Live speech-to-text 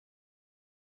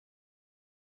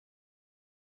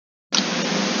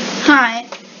Hi.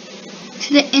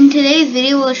 In today's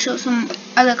video, we'll show some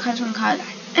other custom cars.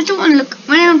 I don't want to look.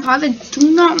 When I'm on pause, I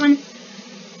do not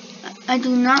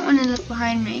want to look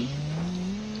behind me.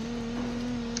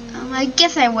 I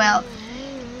guess I will.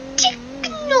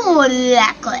 Ignore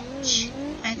that glitch.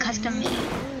 I custom made.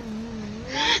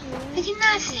 I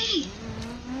cannot see.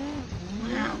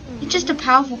 Wow. It's just a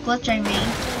powerful glitch I made.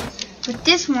 But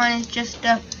this one is just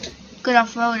a good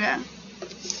off-roader.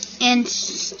 And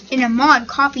in a mod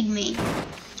copied me.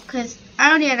 Because I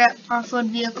already had an off-road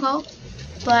vehicle.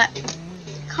 But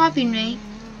copied me.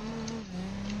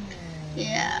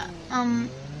 Yeah.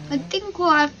 I think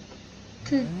we'll have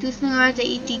to do something like the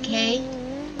ETI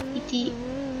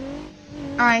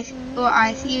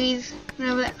series,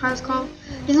 whatever that car's called.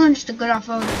 This one's just a good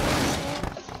off-road.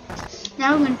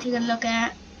 Now we're going to take a look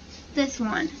at this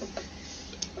one.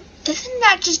 Isn't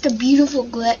that just a beautiful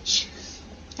glitch?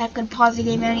 That could pause the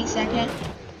game any second.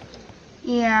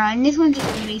 Yeah, and this one's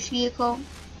just a race vehicle.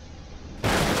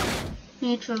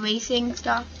 Made for racing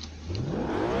stuff.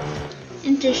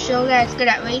 And to show that it's good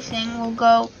at racing, we'll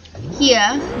go here,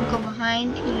 and go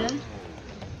behind here.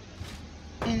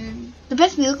 And the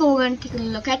best vehicle we're going to take a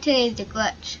look at today is the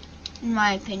glitch, in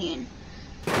my opinion.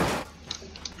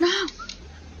 No!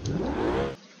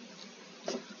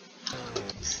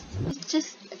 It's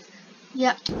just,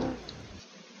 yep.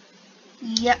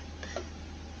 I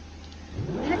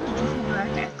have to do something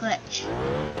about that glitch.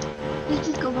 Let's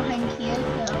just go behind here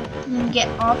so we can get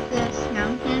off this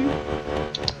mountain.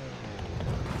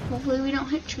 Hopefully we don't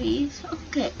hit trees.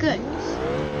 Okay, good.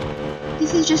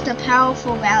 This is just a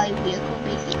powerful rally vehicle,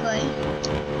 basically.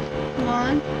 Come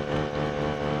on.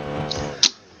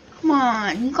 Come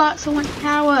on, you got so much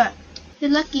power.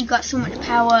 You're lucky you got so much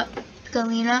power,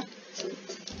 Galena.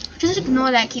 Just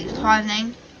ignore that keeps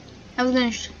pausing. I'm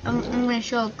gonna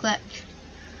show a glitch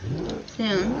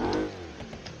soon.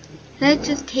 Let's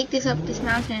just take this up this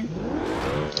mountain.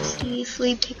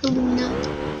 Seriously, Piccolina.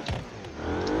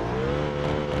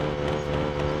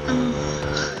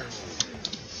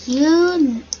 You're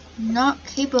not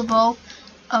capable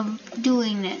of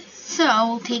doing this, so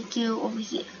I'll take you over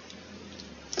here.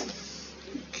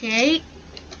 Okay.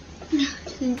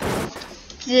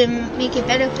 To make it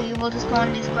better for you, we'll just go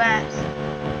on this grass.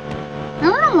 I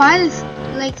don't know why this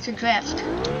likes to drift.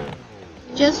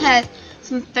 It just has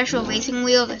some special racing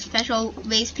wheels, a special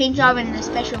race paint job, and a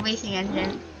special racing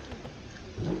engine.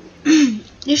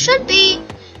 There should be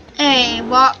a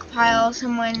rock pile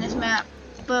somewhere in this map,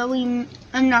 but I'm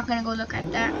not gonna go look at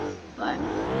that. But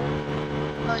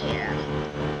oh yeah,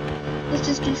 let's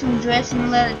just do some drifts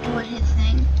and let it do its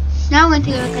thing. Now we're gonna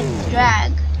take a look at the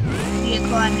drag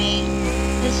vehicle I made.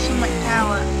 There's so much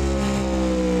power.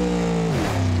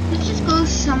 Let's just go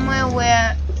somewhere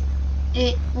where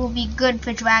it will be good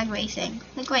for drag racing,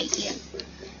 like right here.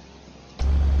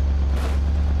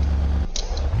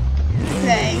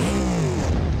 Okay.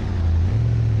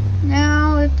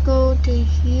 Now let's go to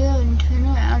here and turn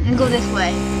around and go this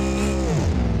way.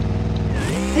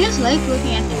 I just like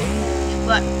looking at this,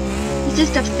 but it's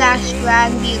just a fast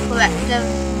drag vehicle that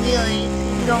doesn't really,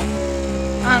 you don't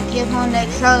give on the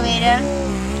accelerator.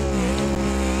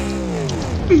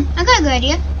 I got a good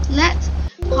idea. Let's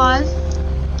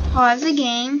pause the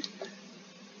game,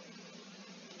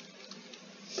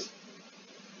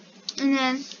 and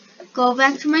then go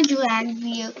back to my drag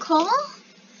vehicle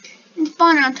and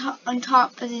spawn on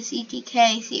top of this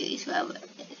ETK series, wherever it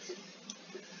is.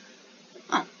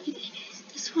 Oh, it is.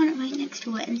 This one right next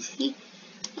to it, and see,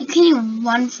 you can't even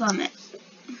run from it.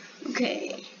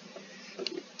 Okay.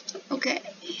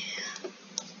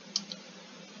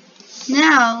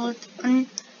 Now let's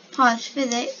unpause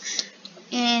physics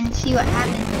and see what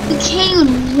happens. You can't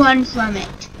even run from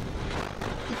it.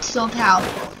 It's so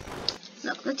powerful.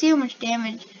 Look, let's see how much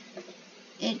damage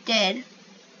it did.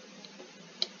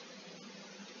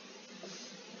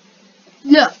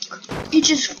 Look, it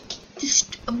just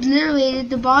obliterated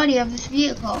the body of this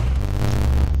vehicle.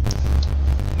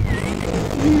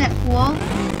 Isn't that cool?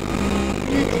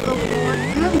 Let's go forward.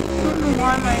 I don't know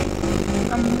why my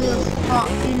wheels stop.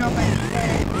 You know if I said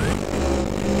it.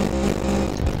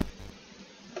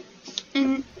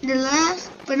 And the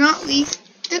last but not least,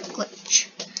 the glitch.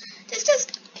 This is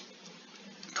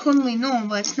totally normal,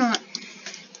 but it's not.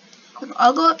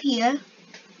 I'll go up here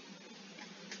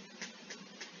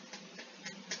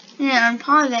and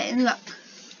unpause it, and look,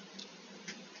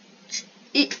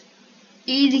 it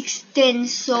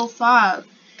extends so far.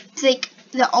 It's like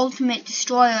the ultimate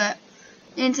destroyer,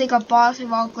 and it's like a boss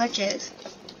of all glitches.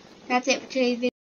 That's it for today's video.